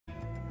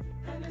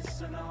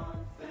personal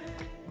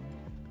thing.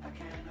 I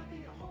cannot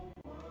be a whole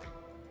world.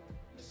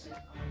 Listen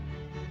up.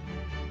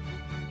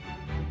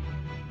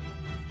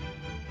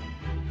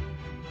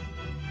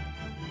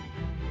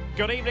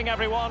 Good evening,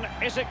 everyone.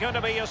 Is it going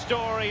to be a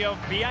story of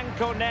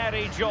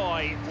Bianconeri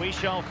joy? We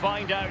shall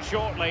find out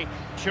shortly.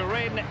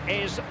 Turin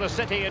is the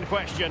city in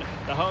question,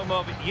 the home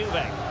of Juve.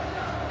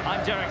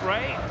 I'm Derek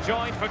Ray,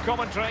 joined for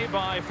commentary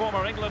by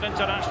former England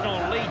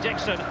international Lee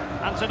Dixon.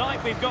 And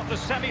tonight we've got the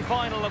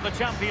semi-final of the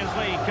Champions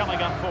League coming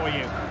up for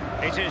you.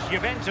 It is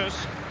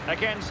Juventus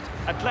against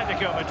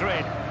Atletico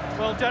Madrid.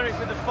 Well, Derek,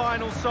 with the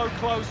final so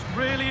close,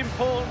 really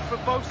important for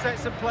both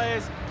sets of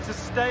players to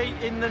stay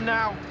in the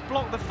now.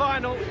 Block the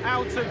final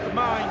out of the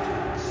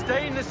mind.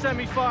 Stay in the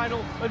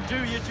semi-final and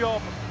do your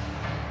job.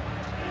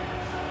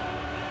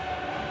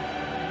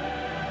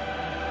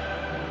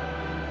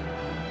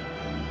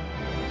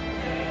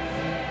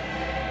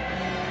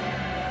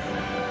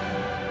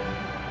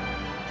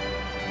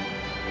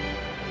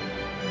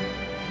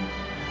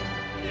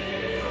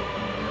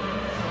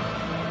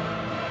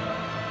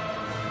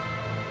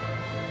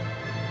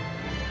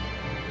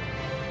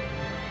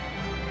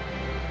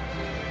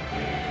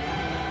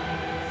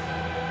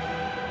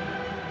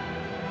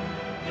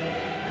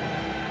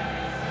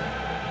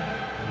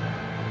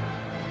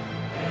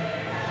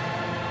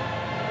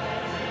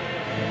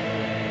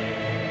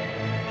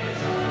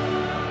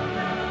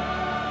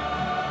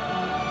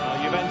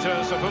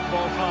 Juventus, a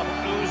football club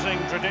oozing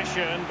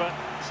tradition, but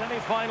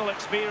semi-final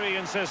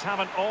experiences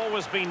haven't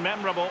always been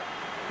memorable.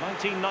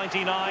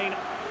 1999,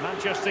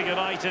 Manchester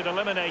United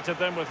eliminated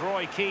them with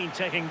Roy Keane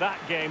taking that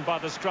game by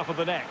the scruff of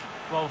the neck.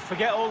 Well,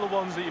 forget all the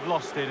ones that you've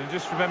lost in and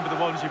just remember the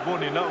ones you've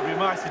won in. That would be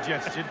my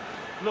suggestion.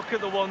 Look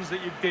at the ones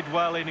that you did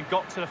well in and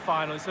got to the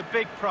final. It's a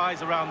big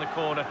prize around the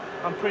corner.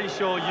 I'm pretty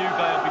sure Juve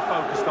will be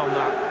focused on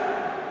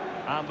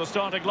that. And the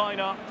starting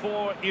lineup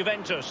for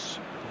Juventus.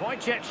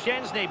 Wojciech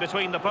Szczęsny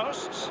between the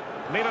posts.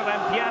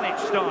 Miralem Pjanic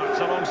starts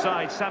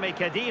alongside Sami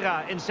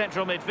Khedira in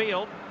central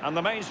midfield. And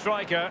the main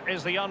striker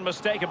is the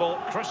unmistakable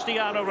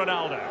Cristiano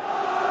Ronaldo.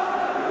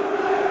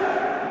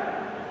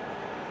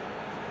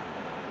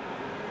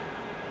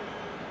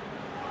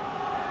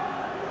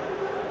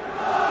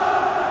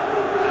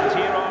 And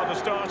here are the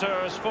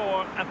starters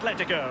for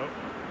Atletico.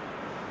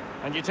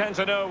 And you tend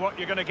to know what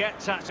you're going to get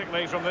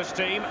tactically from this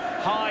team.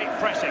 High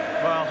pressing.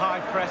 Well, high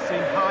pressing,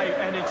 high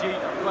energy.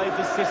 Played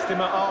the system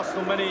at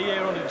Arsenal many a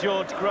year under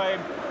George Graham.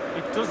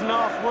 It doesn't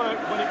half work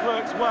when it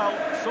works well.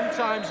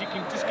 Sometimes you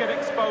can just get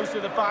exposed to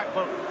the back,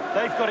 but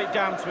they've got it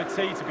down to a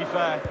T, to be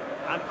fair.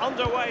 And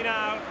underway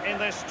now in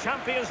this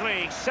Champions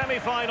League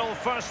semi-final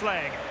first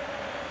leg.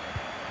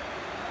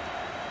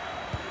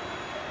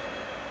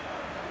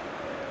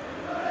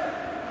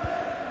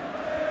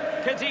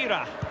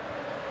 Khedira.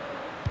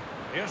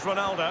 Here's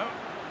Ronaldo.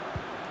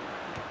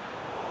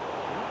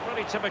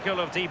 Pretty typical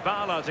of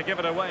Dybala to give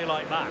it away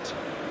like that.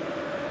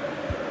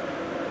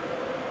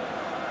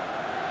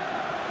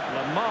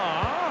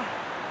 Lamar.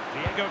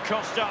 Diego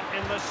Costa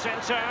in the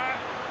centre.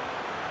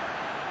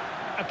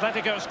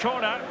 Atletico's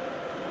corner.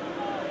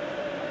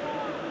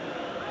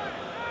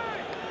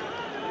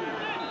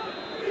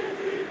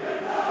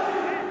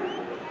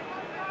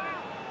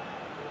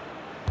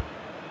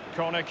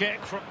 Corner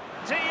kick from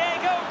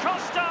Diego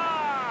Costa.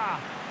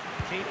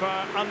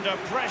 Keeper under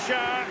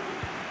pressure.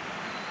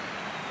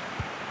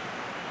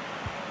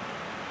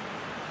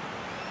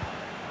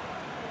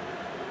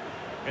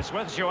 It's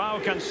with Joao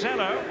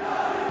Cancelo.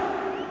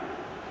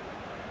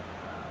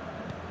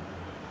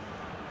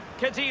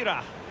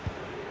 Khedira.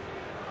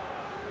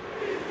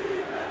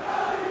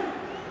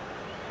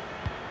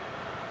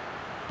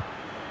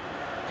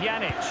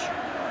 Pjanic.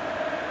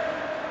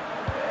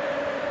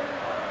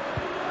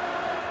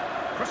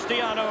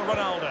 Cristiano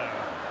Ronaldo.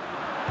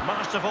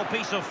 Masterful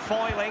piece of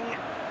foiling.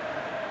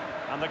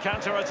 And the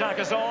counter-attack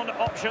is on.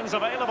 Options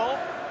available.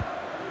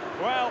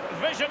 Well,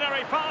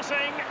 visionary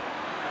passing.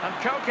 And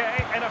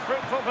Koke in a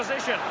fruitful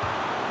position.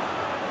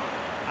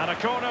 And a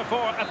corner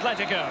for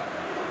Atletico.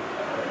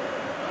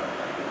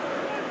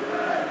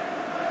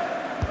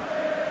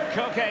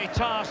 Koke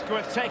tasked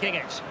with taking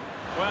it.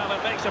 Well,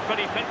 it makes a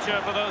pretty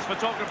picture for those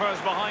photographers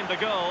behind the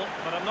goal,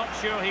 but I'm not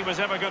sure he was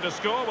ever going to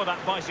score with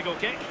that bicycle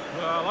kick.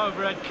 Well,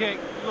 overhead kick,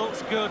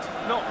 looks good.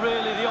 Not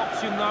really the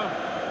option, though.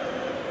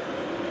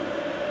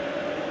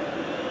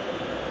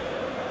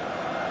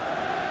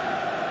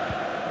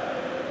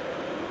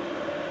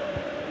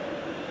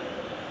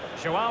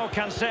 Joao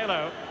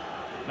Cancelo.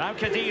 Now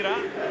Khedira.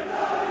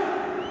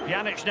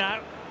 Pjanic now.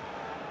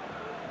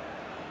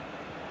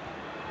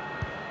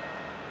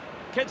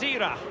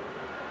 Khedira.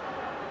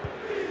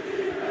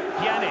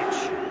 Pjanic.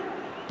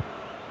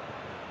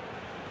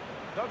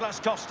 Douglas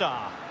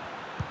Costa.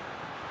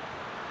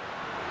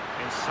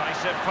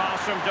 Incisive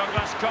pass from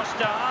Douglas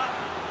Costa.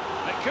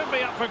 It could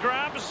be up for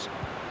grabs.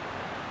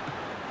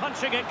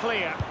 Punching it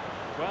clear.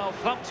 Well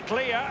thumped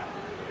clear.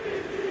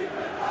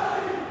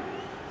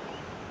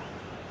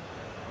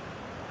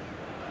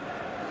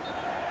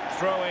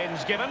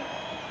 Throw-ins given.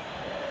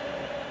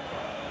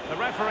 The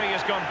referee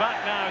has gone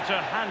back now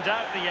to hand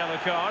out the yellow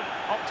card.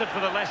 Opted for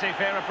the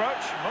laissez-faire approach.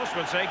 Most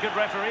would say good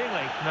refereeing,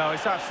 Lee. No,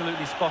 it's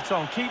absolutely spot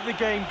on. Keep the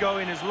game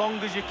going as long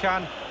as you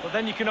can, but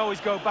then you can always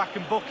go back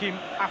and book him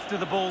after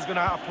the ball's gone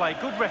out of play.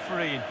 Good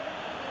refereeing.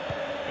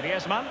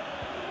 Griezmann.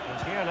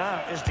 And here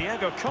now is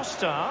Diego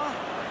Costa.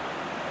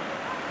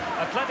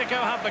 Atletico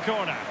have the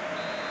corner.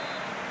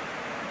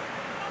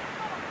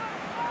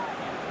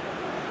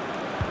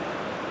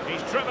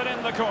 He's driven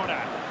in the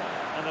corner.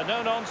 And a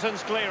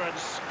no-nonsense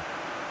clearance.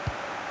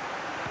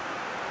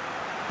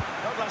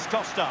 Douglas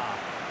Costa.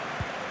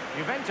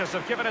 Juventus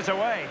have given it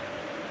away.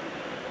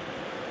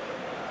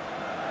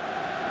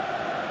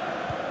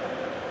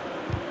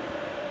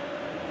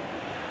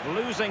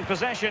 Losing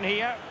possession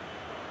here.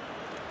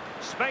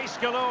 Space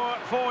galore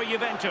for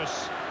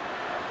Juventus.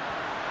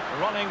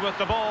 Running with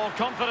the ball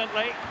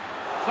confidently.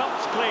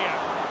 Thumped clear.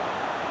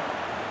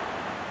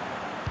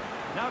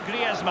 Now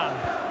Griezmann.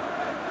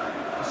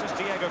 This is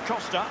Diego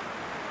Costa.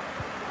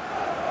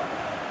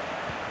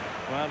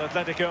 Well,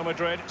 Atletico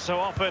Madrid so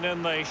often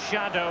in the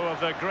shadow of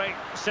the great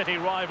city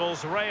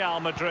rivals Real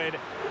Madrid,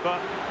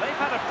 but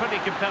they've had a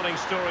pretty compelling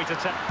story to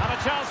tell. And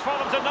a chance for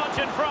them to nudge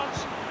in front.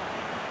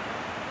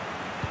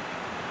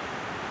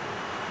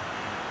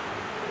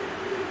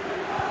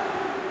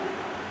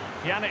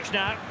 Pjanic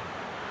now.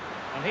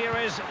 And here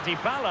is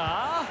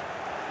Dybala.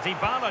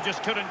 Dybala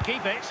just couldn't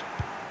keep it.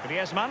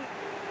 Griezmann.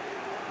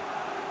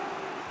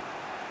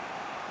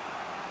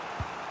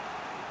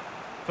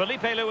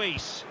 Felipe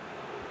Luis.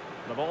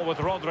 The ball with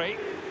Rodri.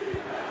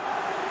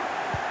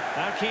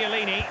 Now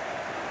Chiellini.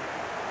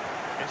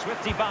 It's with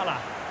Dybala.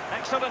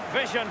 Excellent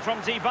vision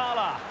from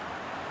Dybala.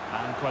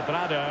 And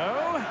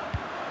Cuadrado.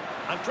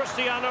 And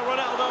Cristiano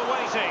Ronaldo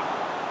waiting.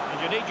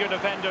 And you need your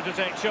defender to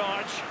take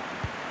charge.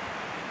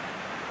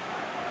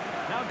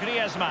 Now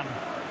Griezmann.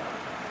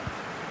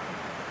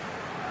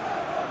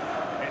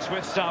 It's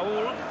with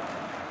Saul.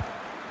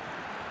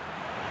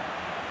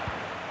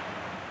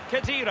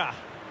 Khedira.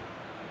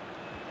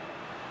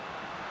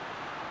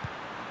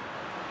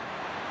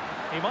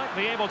 He might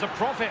be able to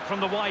profit from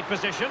the wide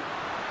position.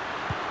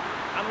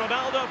 And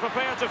Ronaldo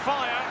prepared to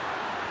fire.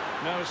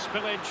 No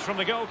spillage from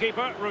the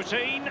goalkeeper.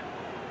 Routine.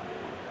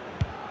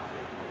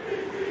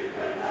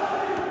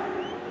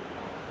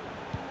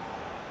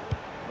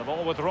 The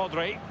ball with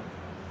Rodri.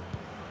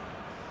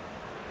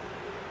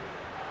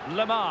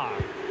 Lemar.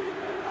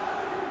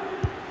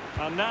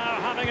 And now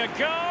having a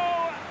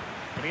go.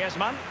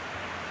 Griezmann.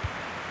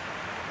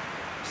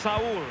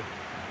 Saul.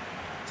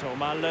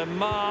 Thomas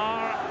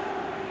Lemar.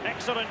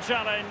 Excellent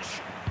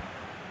challenge.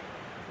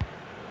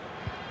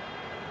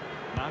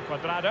 Now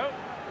Cuadrado.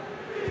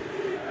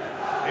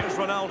 Here's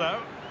Ronaldo.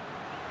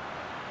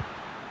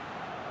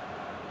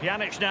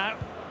 Pjanic now.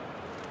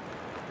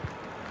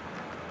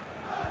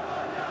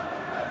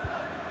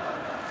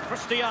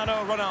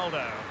 Cristiano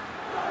Ronaldo.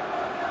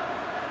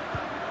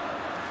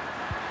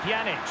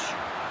 Pjanic.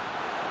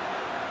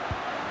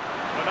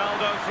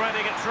 Ronaldo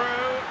threading it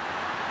through.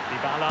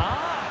 Dybala.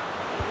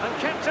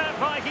 And kept out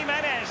by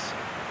Jimenez.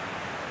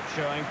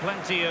 Showing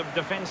plenty of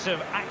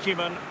defensive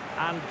acumen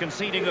and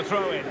conceding the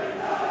throw-in.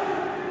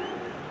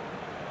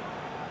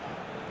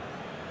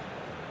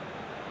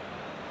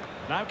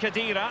 Now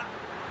Khedira.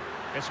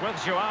 It's with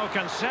Joao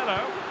Cancelo.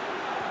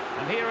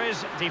 And here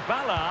is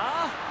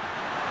Dybala.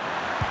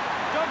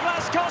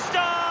 Douglas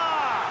Costa!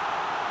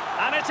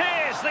 And it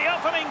is the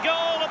opening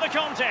goal of the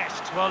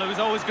contest. Well, it was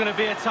always going to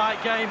be a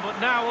tight game, but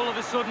now all of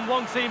a sudden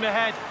one team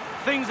ahead.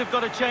 Things have got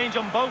to change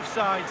on both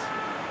sides.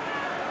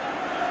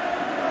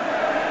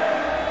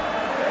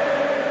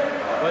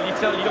 Well, you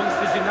tell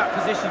youngsters in that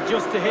position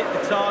just to hit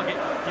the target.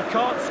 You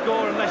can't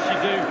score unless you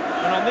do.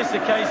 And on this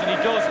occasion he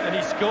does, and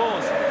he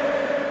scores.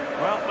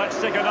 Well, let's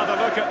take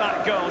another look at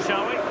that goal,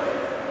 shall we?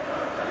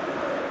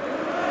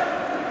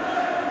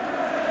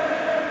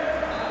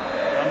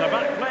 And they're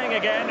back playing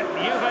again.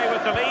 Juve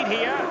with the lead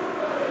here.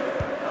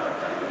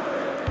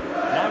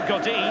 Now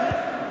Godin.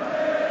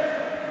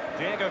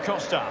 Diego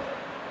Costa.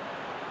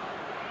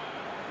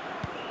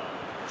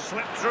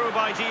 Slipped through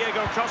by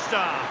Diego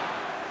Costa.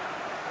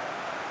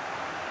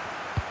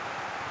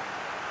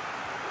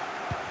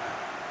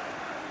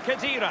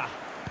 Khedira.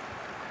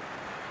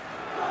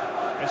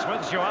 It's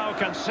with Joao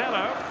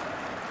Cancelo.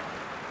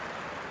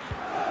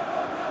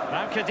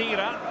 Now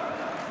Khedira.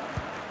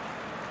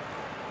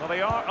 Well,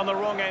 they are on the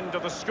wrong end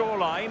of the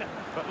scoreline.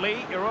 But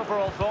Lee, your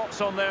overall thoughts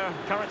on their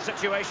current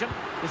situation?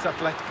 This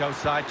Atletico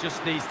side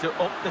just needs to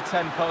up the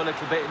tempo a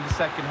little bit in the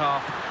second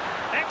half.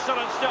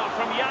 Excellent stuff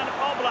from Jan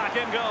Oblak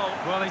in goal.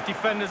 Well, his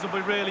defenders will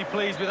be really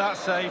pleased with that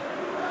save.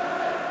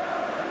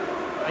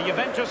 A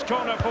Juventus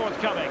corner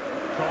forthcoming.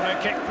 Corner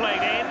kick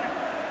played in.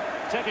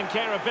 Taking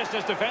care of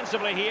business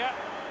defensively here.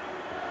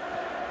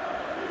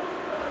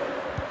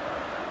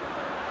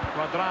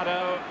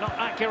 Cuadrado, not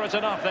accurate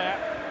enough there.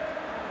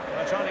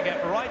 They're trying to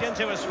get right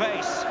into his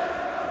face.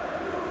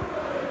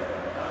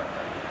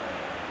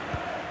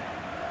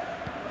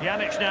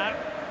 Pjanic now.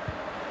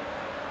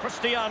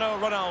 Cristiano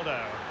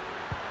Ronaldo.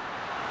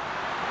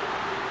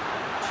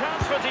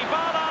 Chance for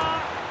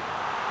Dybala.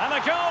 And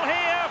a goal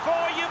here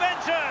for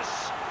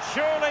Juventus.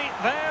 Surely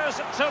theirs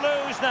to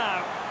lose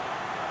now.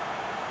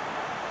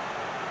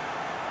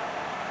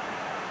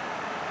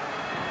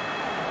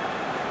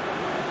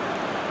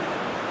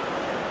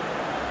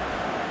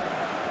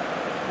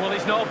 Well,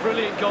 it's not a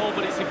brilliant goal,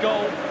 but it's a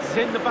goal. It's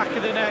in the back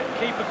of the net.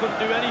 Keeper couldn't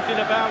do anything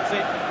about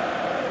it.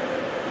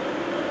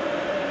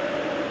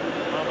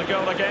 Well, the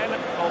goal again,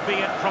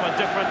 albeit from a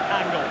different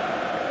angle.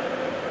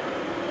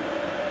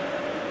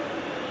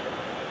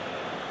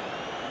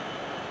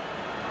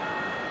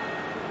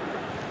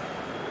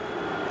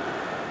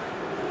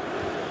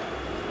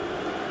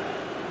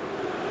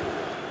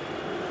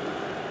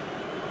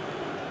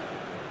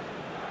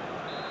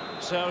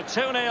 So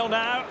 2-0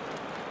 now.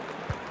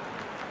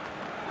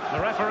 The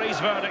referee's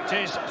verdict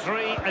is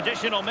 3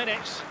 additional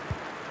minutes.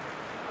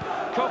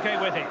 Koke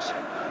with it.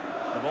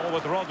 The ball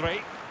with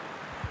Rodri.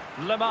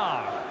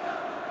 Lemar.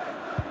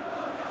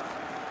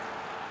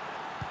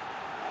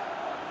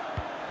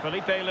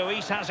 Felipe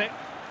Luis has it.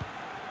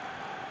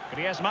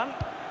 Griezmann.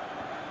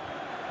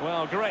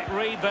 Well, great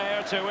read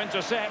there to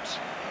intercept.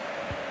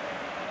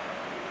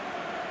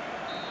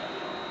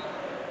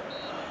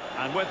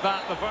 And with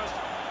that, the first...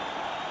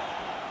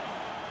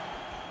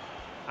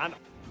 And...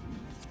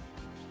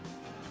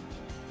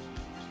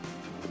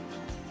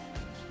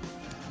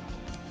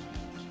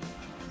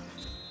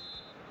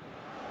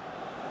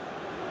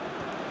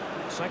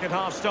 Second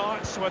half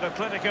starts with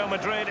Atletico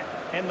Madrid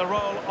in the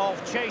role of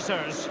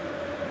chasers.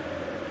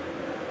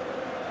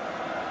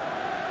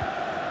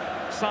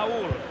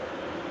 Saúl.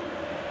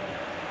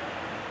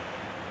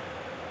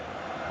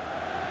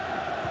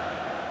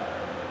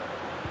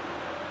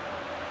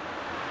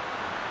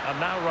 And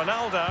now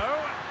Ronaldo.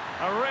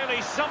 A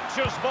really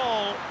sumptuous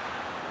ball.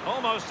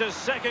 Almost his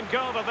second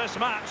goal of this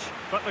match.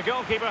 But the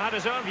goalkeeper had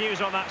his own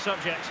views on that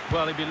subject.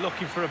 Well, he'd be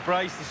looking for a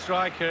brace, the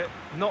striker.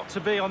 Not to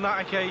be on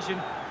that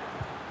occasion.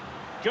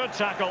 Good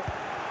tackle.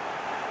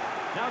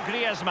 Now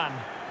Griezmann.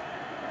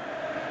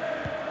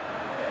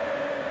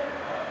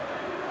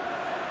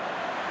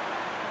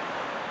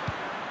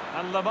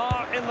 And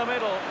Lemar in the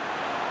middle.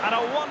 And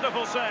a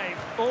wonderful save.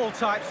 All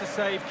types of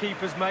save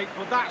keepers make,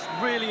 but that's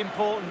really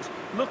important.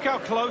 Look how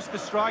close the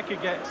striker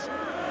gets.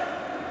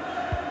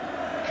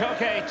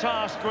 Koke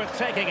tasked with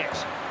taking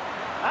it.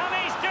 And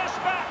he's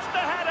dispatched the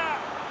header.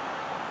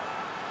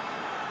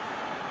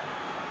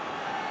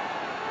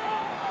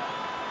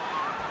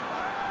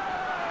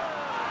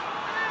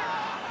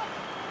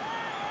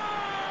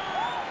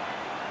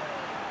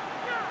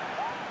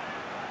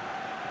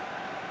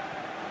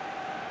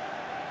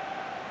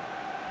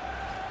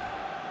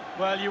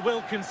 Well, you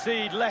will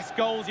concede less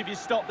goals if you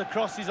stop the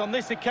crosses. On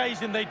this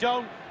occasion, they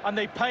don't, and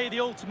they pay the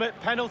ultimate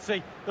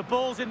penalty. The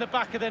ball's in the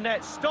back of the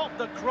net. Stop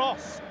the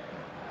cross.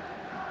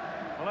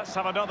 Well, let's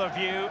have another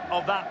view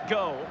of that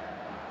goal.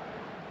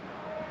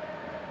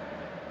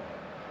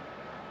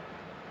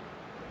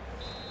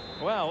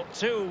 Well,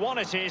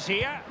 2-1 it is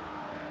here.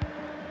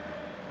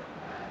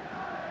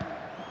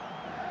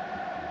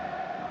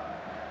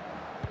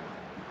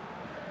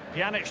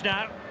 Pjanic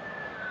now.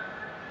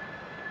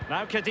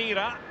 Now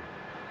Khedira.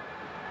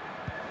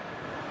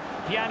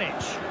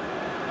 Pjanic.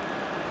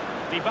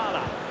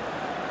 Dybala.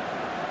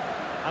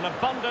 An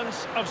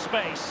abundance of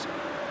space.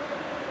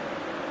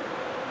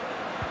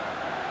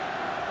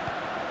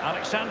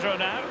 Alexandro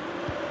now.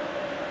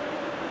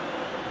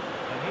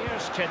 And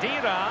here's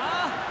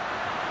Khedira.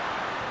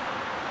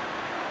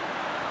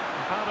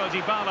 Paulo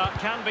Dybala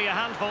can be a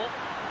handful.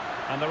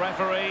 And the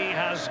referee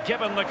has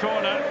given the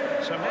corner.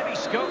 So maybe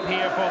scope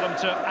here for them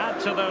to add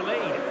to their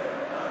lead.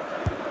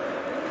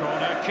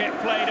 Corner kick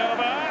played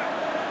over.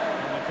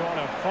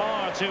 Corner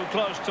far too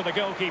close to the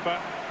goalkeeper.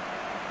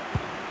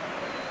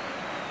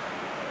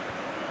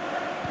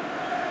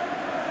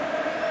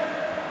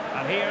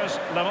 And here's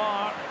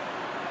Lemar.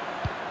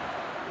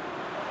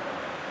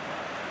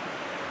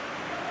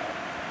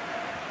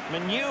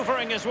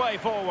 Manoeuvring his way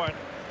forward.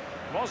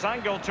 Was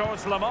angled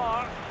towards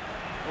Lemar.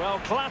 Well,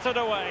 clattered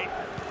away.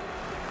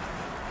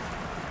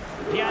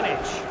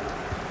 Pjanic.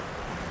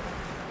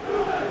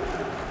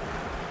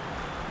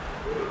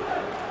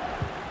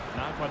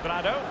 Now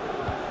Cuadrado.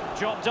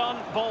 Job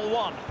done, ball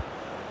one.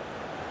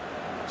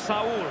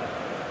 Saúl.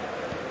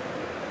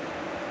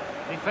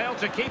 He failed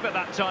to keep it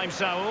that time,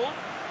 Saúl.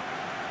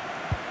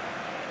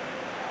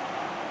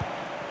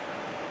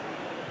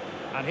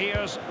 And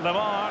here's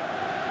Lemar.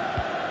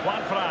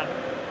 Juanfran.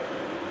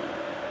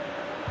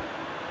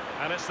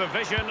 And it's the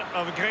vision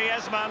of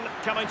Griezmann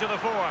coming to the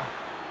fore.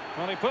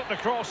 Well, he put the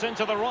cross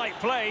into the right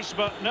place,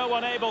 but no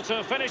one able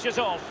to finish it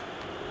off.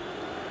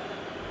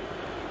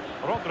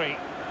 Rodri.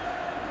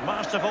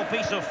 Masterful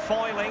piece of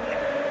foiling.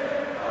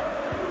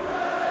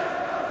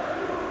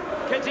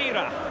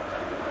 Khedira.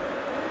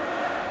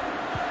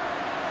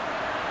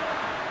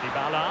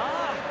 Dybala.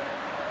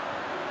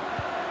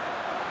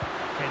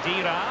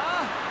 Khedira.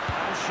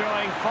 And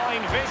showing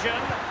fine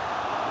vision.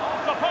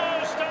 Off the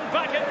post and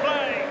back in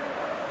play.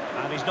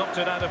 And he's knocked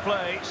it out of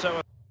play, so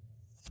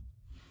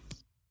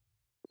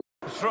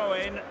a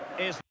throw-in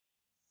is...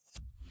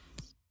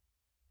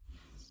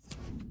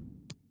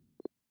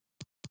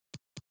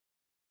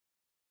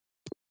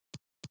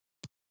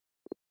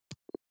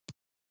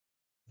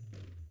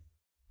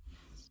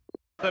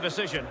 the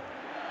decision.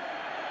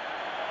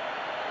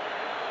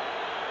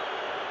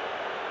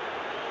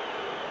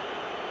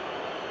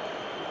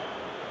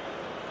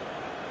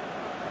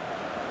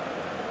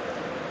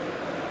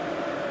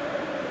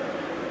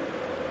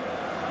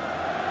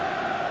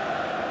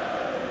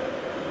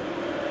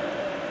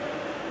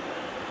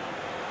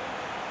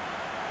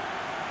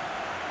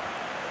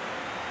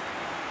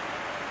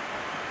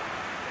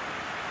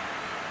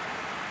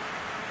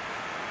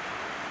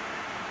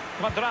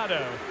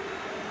 Cuadrado.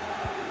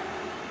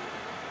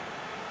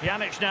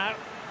 Pjanic now.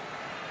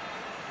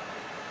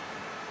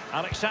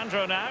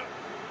 Alexandro now.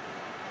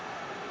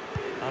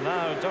 And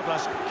now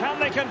Douglas. Can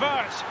they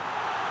convert?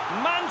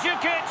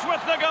 Mandzukic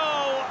with the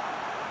goal.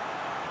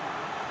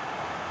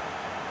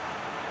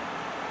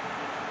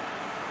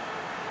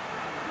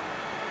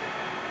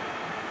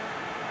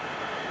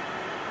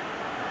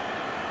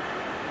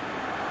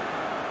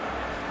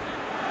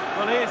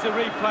 Well, here's a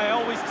replay. I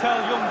always tell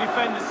young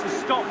defenders to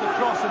stop the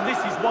cross, and this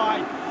is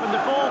why. When the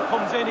ball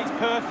comes in, it's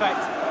perfect,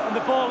 and the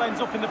ball ends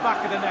up in the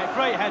back of the net.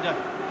 Great header.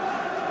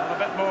 And a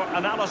bit more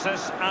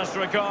analysis as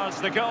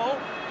regards the goal.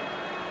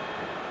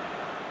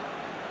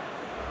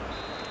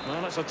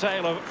 Well, it's a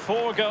tale of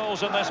 4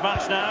 goals in this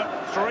match now.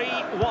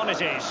 3-1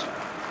 it is.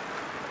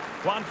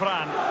 Juan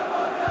Fran.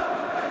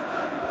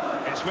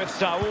 It's with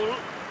Saul.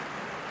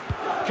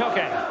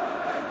 Koke.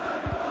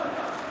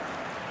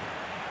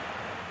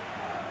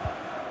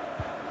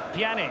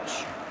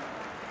 Pjanic.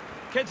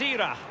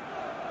 Khedira.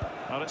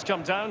 Well, it's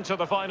come down to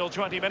the final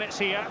 20 minutes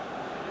here.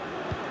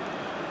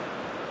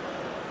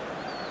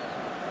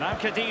 Now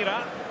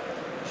Khedira.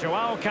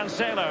 Joao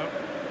Cancelo.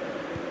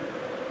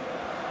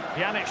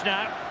 Pjanic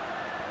now.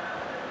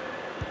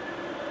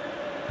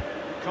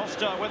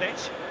 Costa with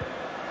it.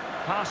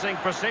 Passing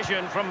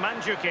precision from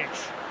Mandzukic.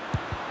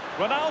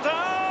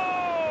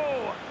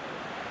 Ronaldo!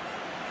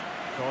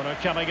 Corner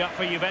coming up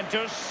for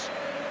Juventus.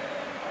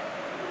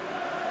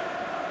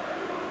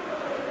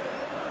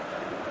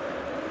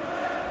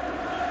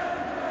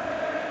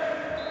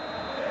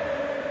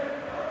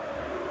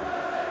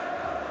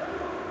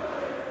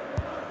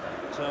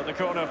 So the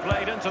corner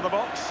played into the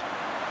box.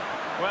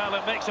 Well,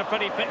 it makes a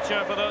pretty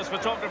picture for those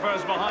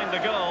photographers behind the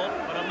goal,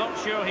 but I'm not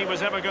sure he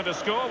was ever going to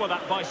score with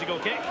that bicycle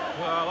kick.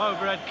 Well,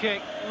 overhead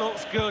kick,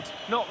 looks good.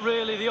 Not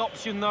really the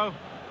option, though.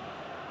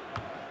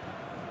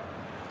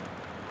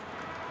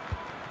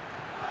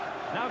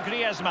 Now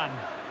Griezmann.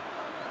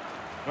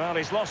 Well,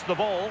 he's lost the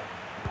ball.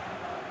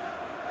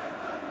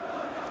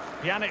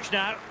 Pjanic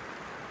now.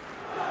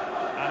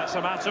 And it's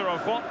a matter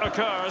of what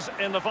occurs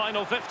in the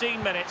final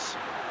 15 minutes.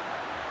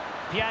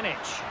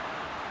 Pjanic.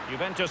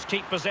 Juventus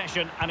keep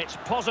possession, and it's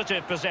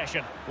positive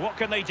possession. What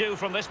can they do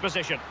from this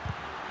position?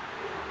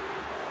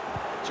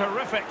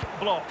 Terrific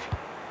block.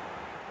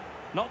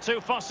 Not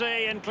too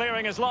fussy in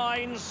clearing his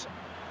lines.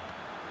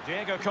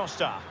 Diego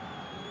Costa.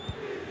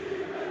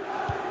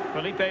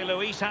 Felipe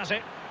Luis has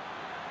it.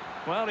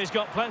 Well, he's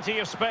got plenty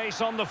of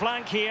space on the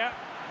flank here.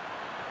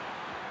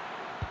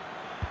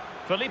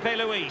 Felipe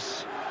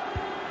Luis.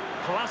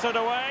 Clattered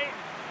away.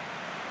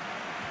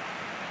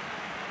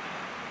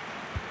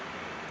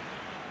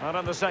 And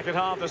in the second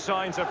half, the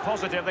signs are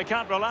positive. They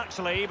can't relax,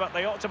 Lee, but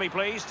they ought to be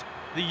pleased.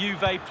 The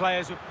Juve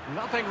players...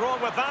 Nothing wrong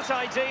with that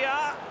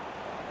idea.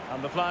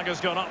 And the flag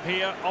has gone up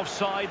here,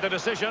 offside the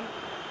decision.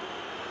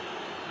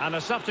 And a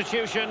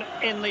substitution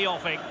in the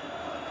offing.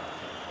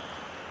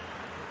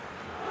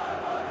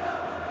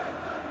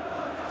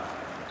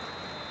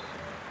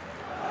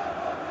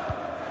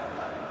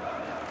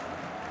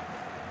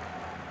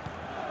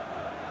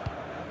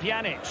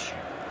 Pjanic.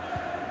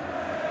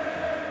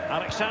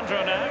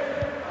 Alexandro now.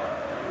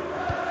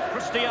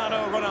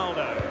 Cristiano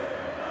Ronaldo.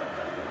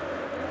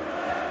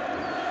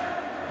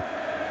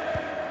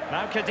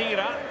 Now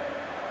Khedira.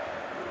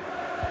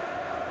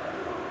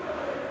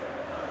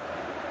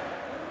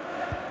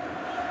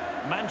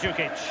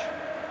 Mandzukic.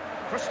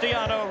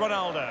 Cristiano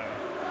Ronaldo.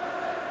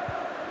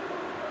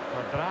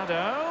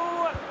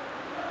 Cuadrado.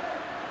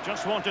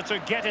 Just wanted to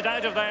get it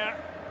out of there.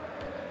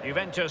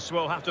 Juventus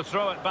will have to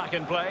throw it back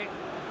in play.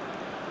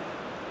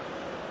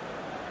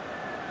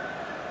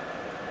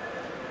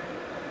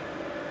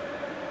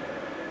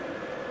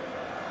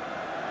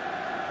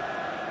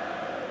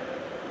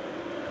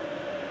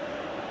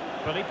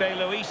 Felipe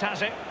Luis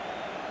has it.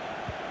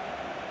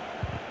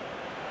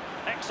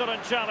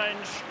 Excellent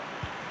challenge.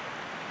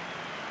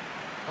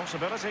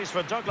 Possibilities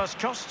for Douglas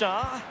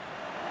Costa.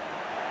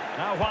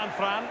 Now Juan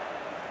Fran.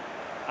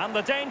 And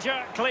the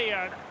danger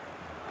cleared.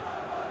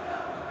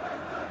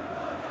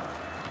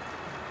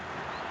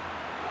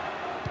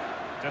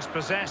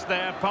 Dispossessed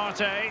there,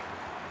 Partey.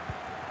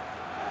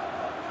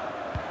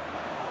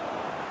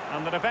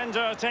 And the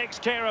defender takes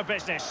care of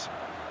business.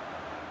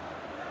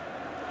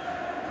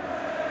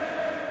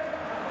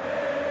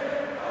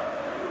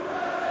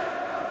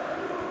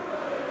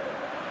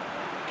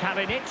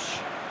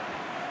 Kalinic.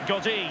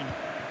 Godin.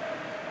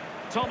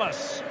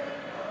 Thomas.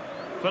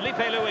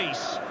 Felipe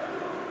Luis.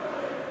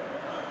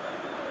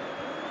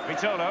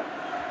 Vitolo.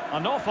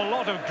 An awful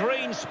lot of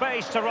green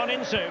space to run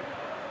into.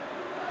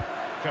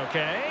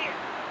 Koke.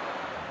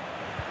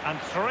 And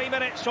 3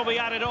 minutes will be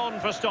added on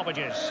for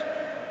stoppages.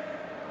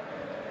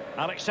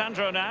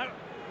 Alexandro now.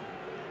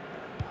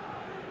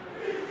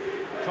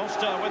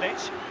 Costa with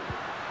it.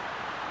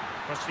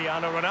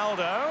 Cristiano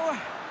Ronaldo.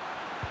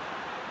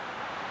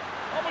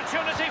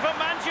 Opportunity for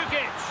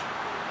Mandzukic.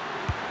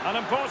 An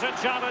important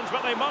challenge,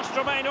 but they must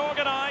remain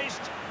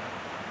organised.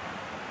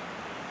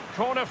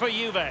 Corner for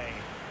Juve.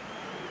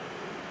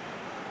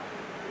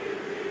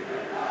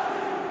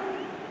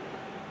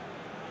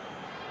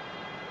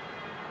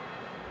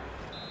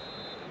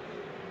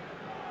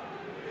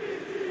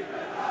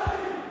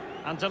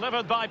 And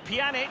delivered by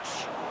Pjanic.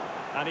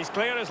 And he's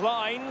clear as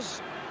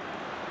lines.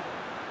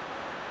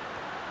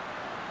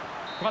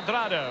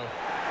 Cuadrado.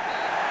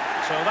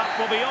 So that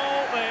will be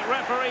all. The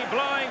referee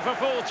blowing for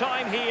full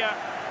time here.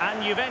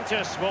 And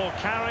Juventus will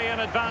carry an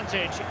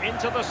advantage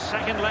into the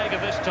second leg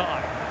of this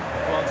time.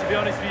 Well, to be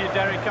honest with you,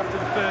 Derek, after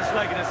the first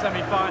leg in a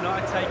semi-final,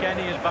 I'd take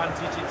any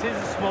advantage. It is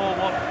a small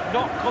one,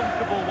 not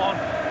comfortable one,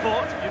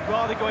 but you'd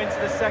rather go into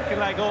the second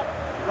leg up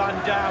than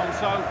down.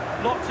 So,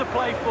 lots to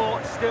play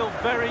for, still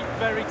very,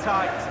 very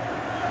tight.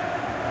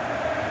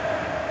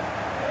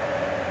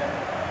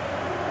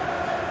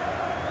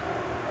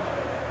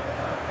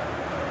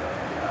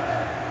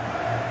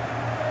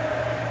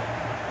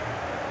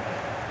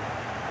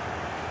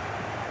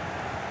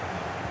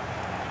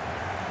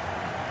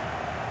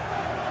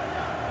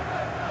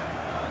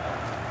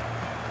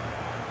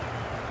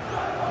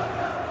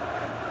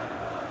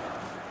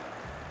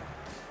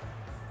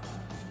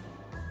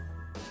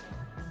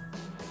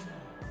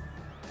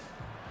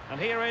 And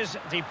here is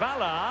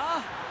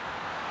Dybala.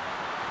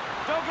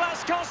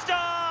 Douglas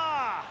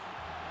Costa!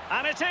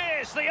 And it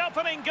is the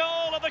opening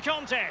goal of the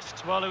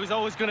contest. Well, it was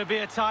always going to be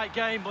a tight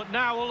game, but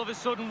now all of a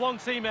sudden one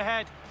team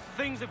ahead.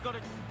 Things have got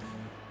to...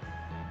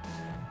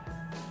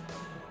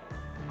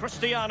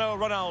 Cristiano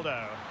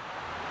Ronaldo.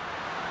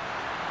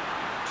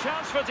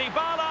 Chance for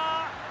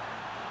Dybala.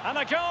 And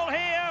a goal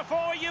here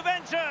for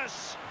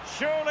Juventus.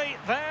 Surely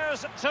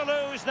theirs to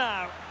lose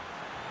now.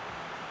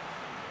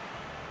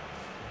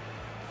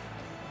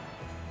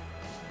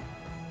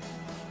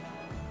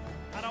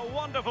 And a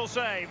wonderful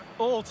save.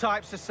 All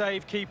types of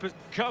save keepers.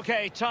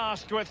 Koke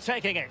tasked with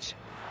taking it.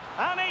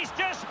 And he's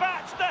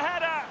dispatched the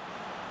header.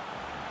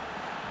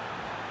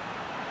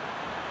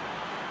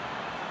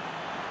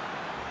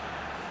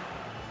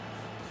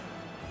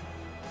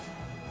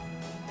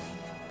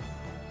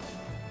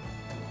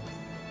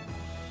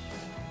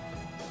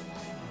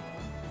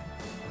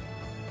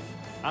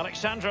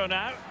 Alexandro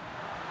now.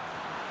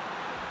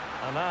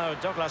 And now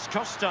Douglas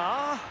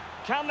Costa.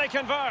 Can they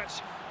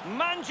convert?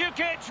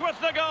 Mandzukic with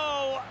the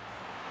goal.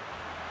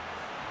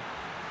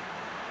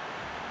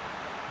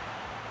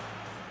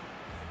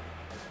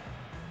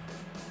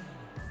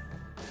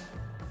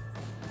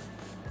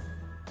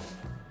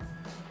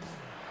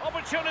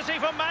 Opportunity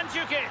for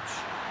Mandzukic.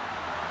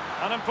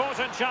 An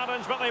important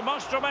challenge, but they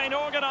must remain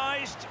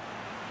organised.